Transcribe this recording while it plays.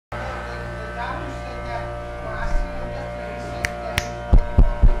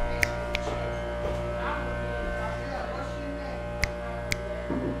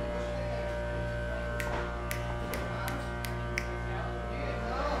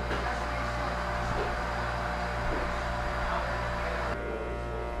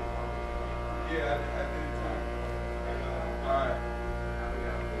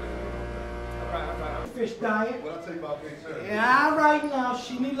fish diet. What I tell you about Big Sir? Yeah, all right now.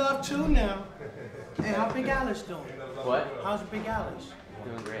 She need love too now. Hey, how Big Alice doing? What? How's Big Alice?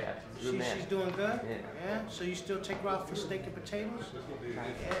 Doing great. Good She's doing good? Yeah. Yeah? So you still take her out for steak and potatoes? Yeah,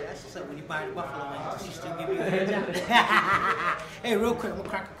 that's what's up when you buy the buffalo wings. She still give you a good job. Hey, real quick, I'm gonna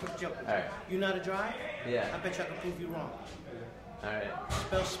crack a quick joke. All right. You know how to drive? Yeah. I bet you I can prove you wrong. All right.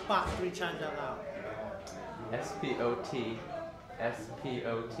 Spell spot 3 times out loud. S-P-O-T,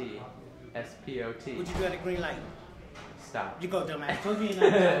 S-P-O-T, S-P-O-T. What'd you do at a green light? Stop. You go, dumbass. Told you you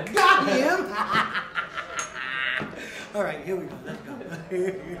ain't got him. All right, here we go. Let's go.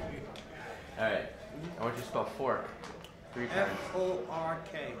 All right. I want you to spell fork 3 times.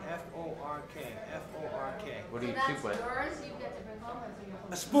 F-O-R-K, F-O-R-K, F-O-R-K. What do you that's soup with? yours, you get to bring home, or so you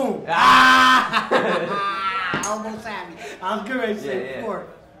A spoon. Ah! Almost had me. I was good to say fork.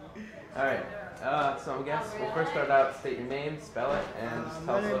 All right. So I guess we'll first start out. State your name, spell it, and just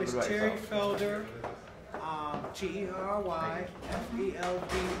tell us a little bit about My name is Terry yourself. Felder. Terry,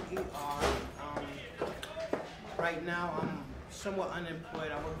 F-E-L-D-E-R. Right now, I'm somewhat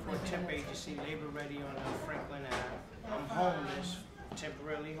unemployed. I work for a temp agency, Labor Ready on Franklin Ave. I'm homeless,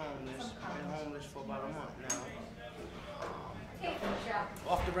 temporarily homeless. I've been homeless for about a month now.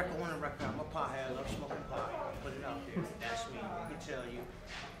 Off the record, on the record, I'm a pothead. I love smoking pot. Put it out there. That's me. I can tell you. You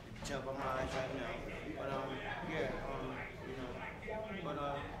can tell by my eyes right now. But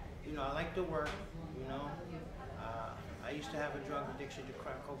I like to work. I used to have a drug addiction to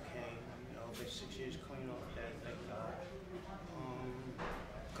crack cocaine. Been 6 years clean off that, thank God.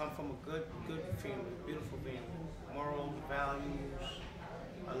 Come from a good family, beautiful family. Morals, values.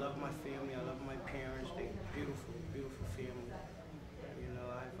 I love my family. I love my parents. They beautiful family.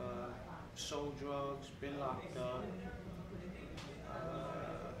 I've sold drugs, been locked up.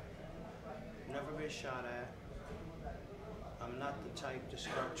 Never been shot at. I'm not the type to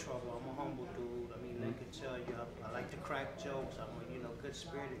start trouble. I'm a humble dude. I mean, they can tell you I like to crack jokes. I'm a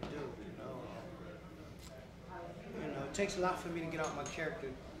good-spirited dude. It takes a lot for me to get out my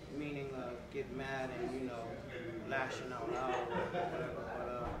character, meaning get mad and lashing out loud or whatever. But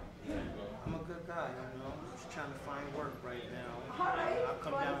I'm a good guy. Just trying to find work right now. I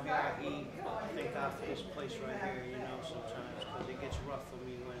come down here, I eat. Thank God for this place right here. Sometimes because it gets rough for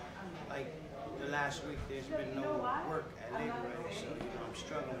me when, like, the last week there's been no work at Labor Ready, so I'm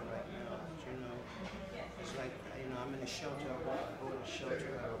struggling right now. It's like I'm in a shelter. I go to the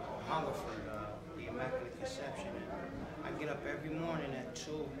shelter, Hungerford, the Immaculate Conception, and I get up every morning at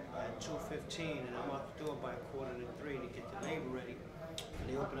 2:15, and I'm out the door by 2:45 to get the Labor Ready. And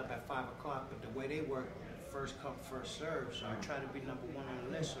they open up at 5 o'clock, but the way they work, first come, first serve. So I try to be number one on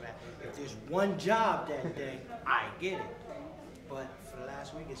the list so that if there's one job that day, I get it. But for the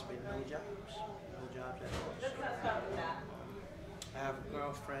last week, it's been no jobs. No jobs at all. So, I have a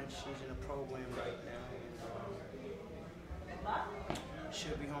girlfriend. She's in a program right now.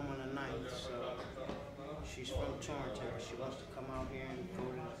 She'll be home on the 9th. So she's from Torrington. She wants to come out here and go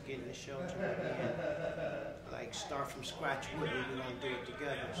to get in the shelter and like start from scratch with me. We're gonna do it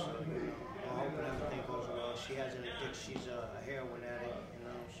together. So I'm hoping everything goes well. She has an addiction. She's a heroin addict.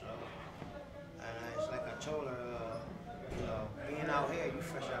 So and it's like I told her. Being out here, you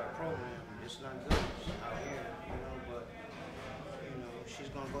fresh out of program, it's not good out here, but, she's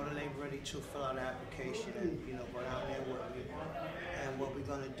going to go to Labor Ready to fill out an application and, go down there with me. And what we're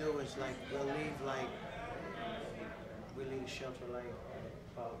going to do is, we'll leave the shelter,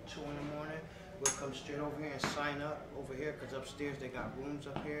 about 2 in the morning. We'll come straight over here and sign up over here, because upstairs they got rooms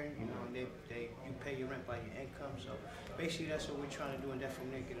up here, and you pay your rent by your income. So basically that's what we're trying to do, and then from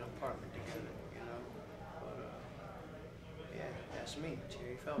there get an apartment together, Yeah, that's me,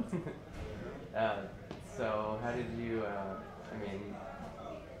 Terry Felder. So how did you,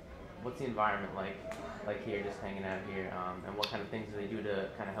 what's the environment like here, just hanging out here, and what kind of things do they do to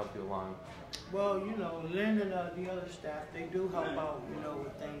kind of help you along? Well, Lynn and the other staff, they do help out,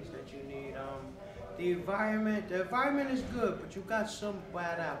 with things that you need. The environment is good, but you got some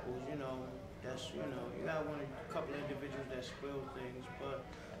bad apples, that's, you got a couple of individuals that spoil things, but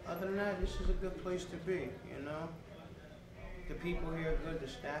other than that, this is a good place to be, The people here are good, the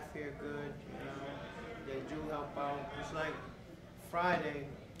staff here are good, they do help out. It's like Friday,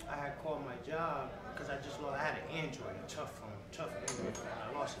 I had called my job because I had an Android, a tough Android phone. I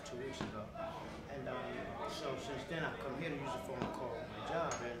lost it 2 weeks ago. And so since then I come here to use the phone to call my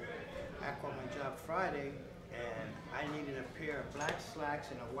job. And I called my job Friday and I needed a pair of black slacks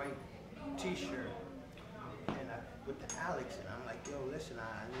and a white t-shirt. And with the Alex, and I'm like, yo, listen, I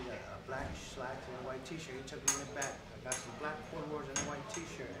need a black slacks and a white t-shirt. He took me in the back. I got some black corduroys and a white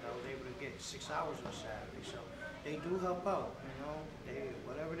t-shirt, and I was able to get 6 hours on Saturday. So they do help out,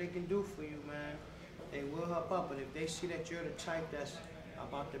 Whatever they can do for you, man. They will help out, but if they see that you're the type that's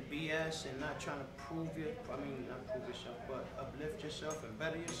about the BS and not trying to not prove yourself, but uplift yourself and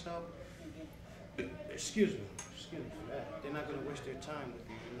better yourself, excuse me for that. They're not gonna waste their time with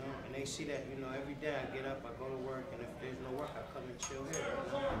you, you know. And they see that, you know, every day I get up, I go to work, and if there's no work, I come and chill here.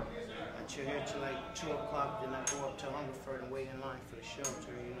 You know? I chill here till like 2 o'clock, then I go up to Hungerford and wait in line for the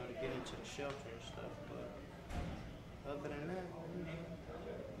shelter, you know, to get into the shelter and stuff. But other than that, you know,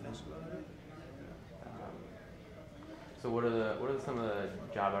 that's about it. So what are some of the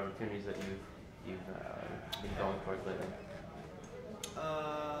job opportunities that you've been going towards lately?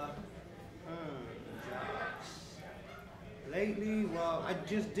 Jobs. Lately, well, I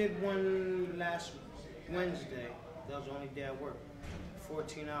just did one last Wednesday. That was the only day I worked.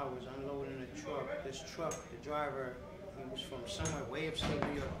 14 hours unloading a truck. This truck, the driver, he was from somewhere way upstate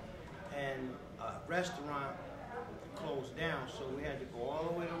New York, and a restaurant closed down, so we had to go all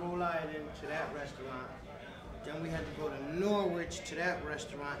the way to Rhode Island to that restaurant. Then we had to go to Norwich to that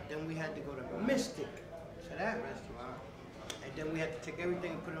restaurant. Then we had to go to Mystic to that restaurant. And then we had to take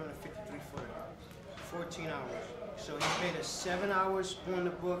everything and put it on a 53-footer. 14 hours. So he paid us 7 hours on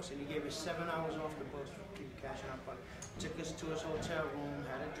the books, and he gave us 7 hours off the books for keep cash in our pocket. Took us to his hotel room,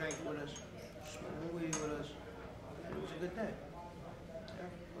 had a drink with us, smoked weed with us, and it was a good day. Yeah,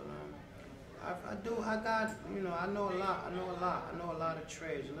 but I know a lot of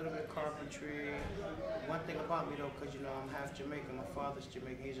trades, a little bit of carpentry. One thing about me though, because, you know, I'm half Jamaican, my father's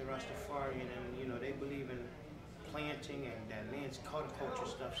Jamaican, he's a Rastafarian, and, you know, they believe in planting and that horticulture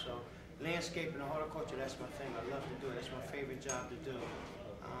stuff. So landscaping and horticulture, that's my thing. I love to do it. That's my favorite job to do.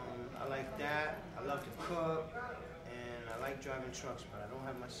 I like that. I love to cook, and I like driving trucks, but I don't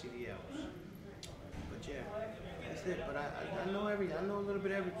have my CDLs. But yeah, that's it. But I know a little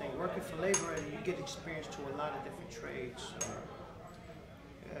bit of everything. Working for labor, and you get experience to a lot of different trades. So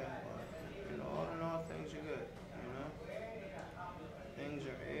yeah, but, you know, all in all, things are good. You know, things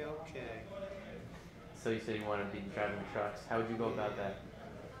are a-okay. So you said you want to be driving trucks. How would you go about that?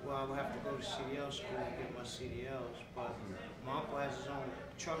 Well, I would have to go to CDL school and get my CDLs, but my uncle has his own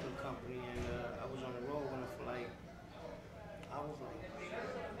trucking company, and I was on the road with him for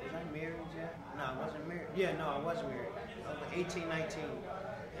was I married yet? No, I wasn't married. Yeah, no, I wasn't married. I was like 18, 19,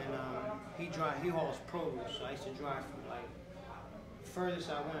 and he hauls produce, so I used to drive from furthest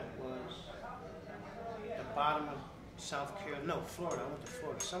I went was the bottom of Florida. I went to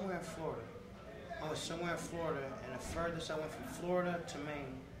Florida, somewhere in Florida. I was somewhere in Florida, and the furthest I went from Florida to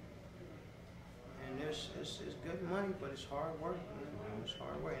Maine. And it's good money, but it's hard work. You know? It's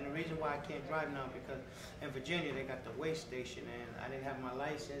hard work. And the reason why I can't drive now, because in Virginia they got the weigh station, and I didn't have my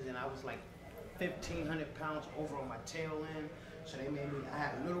license, and I was like 1,500 pounds over on my tail end. So I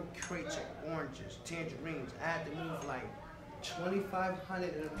had little crates of oranges, tangerines. I had to move like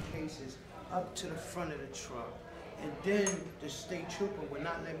 2,500 of the cases up to the front of the truck. And then the state trooper would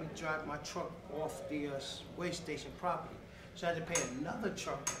not let me drive my truck off the weigh station property. So I had to pay another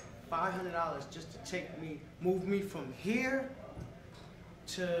truck $500 just to move me from here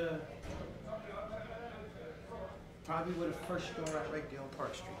to probably where the first store right there on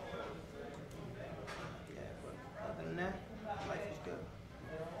Park Street. Yeah, but other than that, life is good.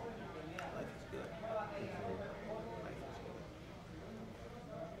 Life is good. Life is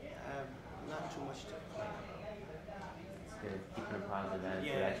good. I have not too much to complain about. Good. Keeping it positive, man.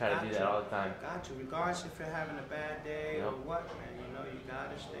 Yeah, I try to do that all the time. Got to, regardless if you're having a bad day or what, man. You know, you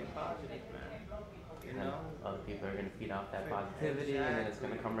gotta stay positive, man. You know, other people are gonna feed off that positivity, and then it's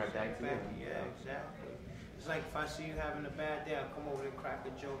gonna come right back to you. Yeah, exactly. It's like if I see you having a bad day, I'll come over and crack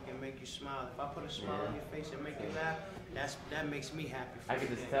a joke and make you smile. If I put a smile on your face and make you laugh, that makes me happy. I could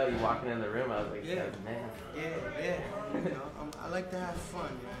just tell you walking in the room, I was like, man. Yeah. You know, I like to have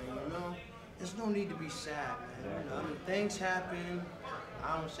fun, man. You know. There's no need to be sad, man. You know, I mean, things happen.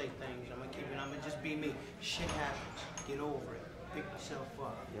 I don't say things. I'm gonna just be me. Shit happens. Get over it. Pick yourself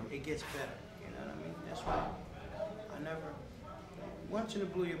up. It gets better. You know what I mean? That's why once in a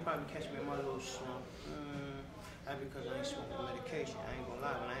blue, you'll probably catch me in my little slump. That's because I ain't smoking medication. I ain't gonna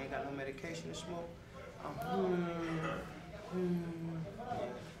lie. When I ain't got no medication to smoke, I'm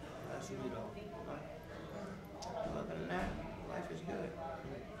that's what you know. Other than that, life is good.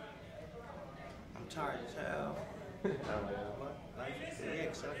 I'm tired as hell. But life is good. Yeah,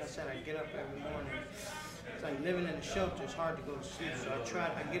 cause like I said, I get up every morning. It's like living in a shelter. It's hard to go to sleep. So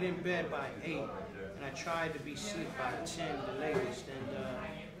I get in bed by 8, and I try to be asleep by 10, the latest. And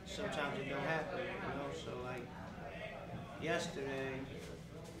sometimes it don't happen, you know. So like yesterday,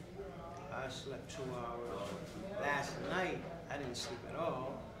 I slept 2 hours. Last night, I didn't sleep at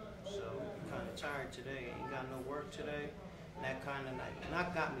all. So I'm kind of tired today. Ain't got no work today. that kind of like,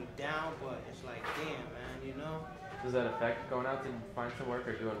 not got me down, but it's like, damn, man, you know? Does that affect going out to find some work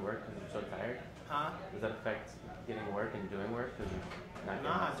or doing work because you're so tired? Huh? Does that affect getting work and doing work because you're not getting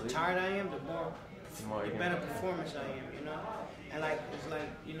Nah, enough the sleep? tired I am, the you better can- performance I am, you know? And like, it's like,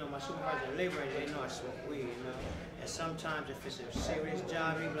 you know, my supervisor at labor, they know I smoke weed, you know? And sometimes if it's a serious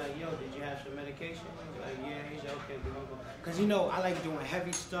job, he be like, yo, did you have some medication? I'm like, yeah. He's like, okay, we're gonna go. Cause you know, I like doing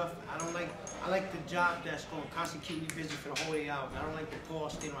heavy stuff. I like the job that's gonna constantly keep me busy for the whole day out. I don't like the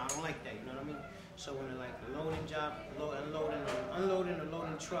pause, you know, I don't like that, you know what I mean? So when they're like a loading job, unloading or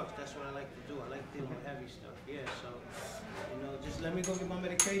loading trucks, that's what I like to do. I like dealing with heavy stuff, yeah. So, you know, just let me go get my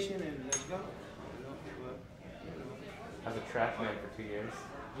medication and let's go. You know, but, you know. As a trash man for 2 years.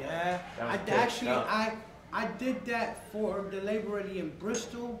 Yeah, That was I did that for the labor ready in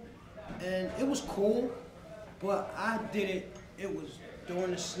Bristol, and it was cool, but I did it. It was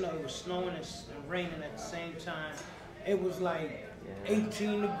during the snow. It was snowing and raining at the same time. It was like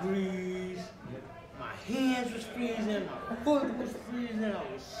 18 degrees. My hands was freezing. My foot was freezing. I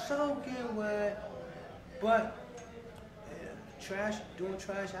was soaking wet. But doing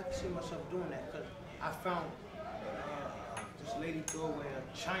trash, I can see myself doing that because I found this lady threw away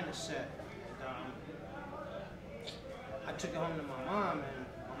a China set. And, I took it home to my mom, and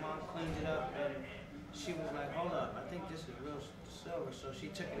my mom cleaned it up, and she was like, hold up, I think this is real silver. So she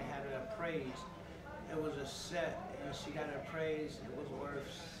took it and had it appraised. It was a set, and she got it appraised. It was worth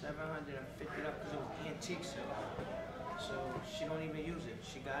 $750 because it was antique silver. So she don't even use it.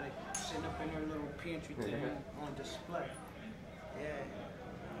 She got it sitting up in her little pantry thing on display. Yeah.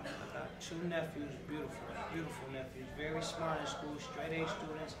 I got 2 nephews, beautiful nephews, very smart in school, straight A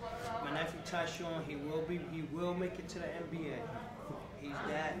students. My nephew Tyshawn, he will make it to the NBA. He's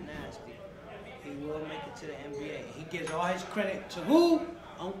that nasty. He will make it to the NBA. He gives all his credit to who?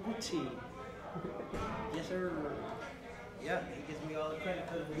 Uncle T. Yes, sir. Yeah, he gives me all the credit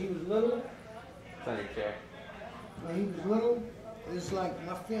because when he was little, It's on your chair. when he was little, it's like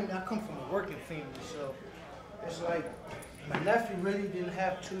my family, I come from a working family, so it's like my nephew really didn't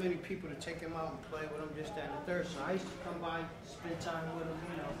have too many people to take him out and play with him, just that and the third. So I used to come by, spend time with him,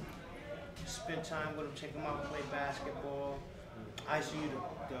 you know, take him out and play basketball. I used to use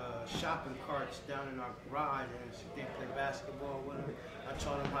the shopping carts down in our garage and sit there and play basketball with him. I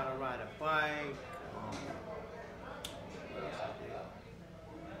taught him how to ride a bike. What else I did?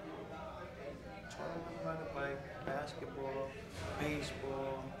 Taught him how to ride a bike, basketball,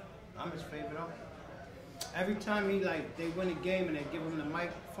 baseball. I'm his favorite uncle. Every time they win a game and they give him the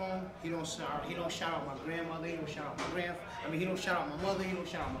microphone, he don't shout out my grandmother, he don't shout out he don't shout out my mother, he don't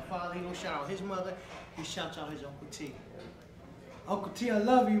shout out my father, he don't shout out his mother, he shouts out his Uncle T. Uncle T, I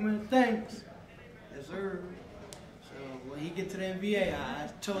love you, man, thanks. Yes, sir. So when he get to the NBA, I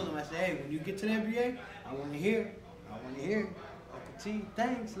told him, I said, hey, when you get to the NBA, I want to hear. Uncle T,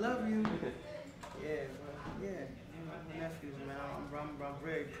 thanks, love you. Yeah, but, yeah, you know, my nephews, man, I'm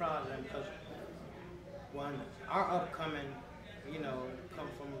very proud of them because when our upcoming, you know, come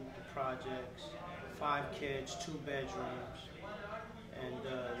from the projects, 5 kids, 2 bedrooms,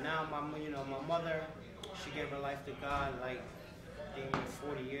 and now my mother, she gave her life to God like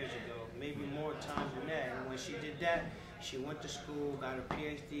 40 years ago, maybe more times than that. And when she did that, she went to school, got her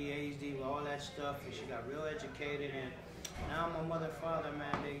PhD, ASD, all that stuff, and she got real educated. And now my mother and father,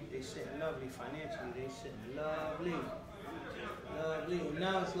 man, they sitting lovely financially. They sitting lovely. And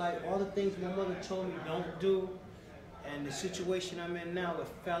now it's like all the things my mother told me don't do, and the situation I'm in now with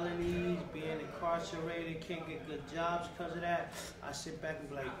felonies, being incarcerated, can't get good jobs because of that, I sit back and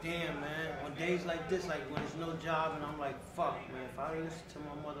be like, damn, man, on days like this, like when there's no job, and I'm like, fuck, man, if I listened to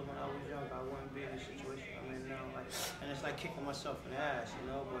my mother when I was young, I wouldn't be in the situation I'm in now. Like, and it's like kicking myself in the ass,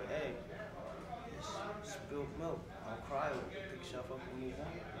 you know, but hey, it's spilled milk. I'll cry over it, pick yourself up and move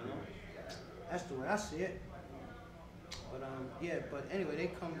on, you know? That's the way I see it. But yeah, but anyway, they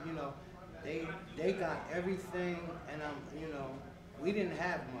come, you know, they got everything, and you know, we didn't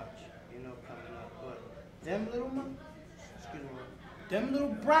have much, you know, coming up, but them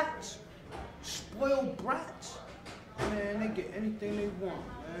little brats, spoiled brats, man, they get anything they want,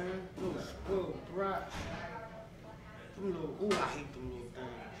 man. Little spoiled brats. Them little, ooh, I hate them little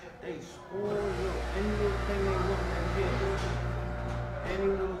things. They spoil any little thing they want, they get. Any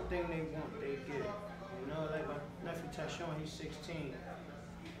little thing they want, they get. You know, like my nephew Tyshawn, he's 16.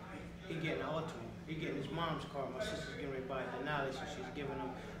 He getting an Altima. He getting his mom's car. My sister's getting ready to buy a Denali, so she's giving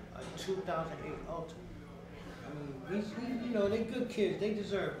him a 2008 Altima. I mean, you know, they good kids. They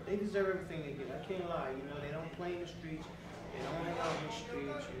deserve it. They deserve everything they get. I can't lie. You know, they don't play in the streets. They don't hang out in the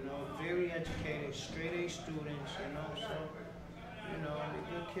streets. You know, very educated, straight A students. You know, so you know, they're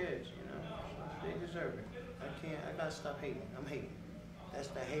good kids. You know. So. They deserve it. I gotta stop hating. I'm hating. That's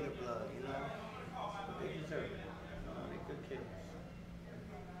the hater blood, you know? But they deserve it. You know, they're good kids.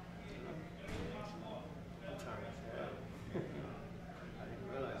 You know? I'm trying to say that. I didn't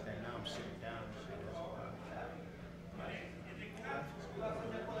realize that. Now I'm sitting down and shit. That's why. Life is good. No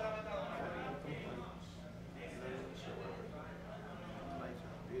complaints. None whatsoever. Life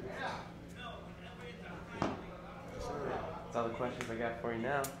is beautiful. That's all the questions I got for you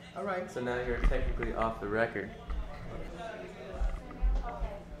now. All right. So now you're technically off the record.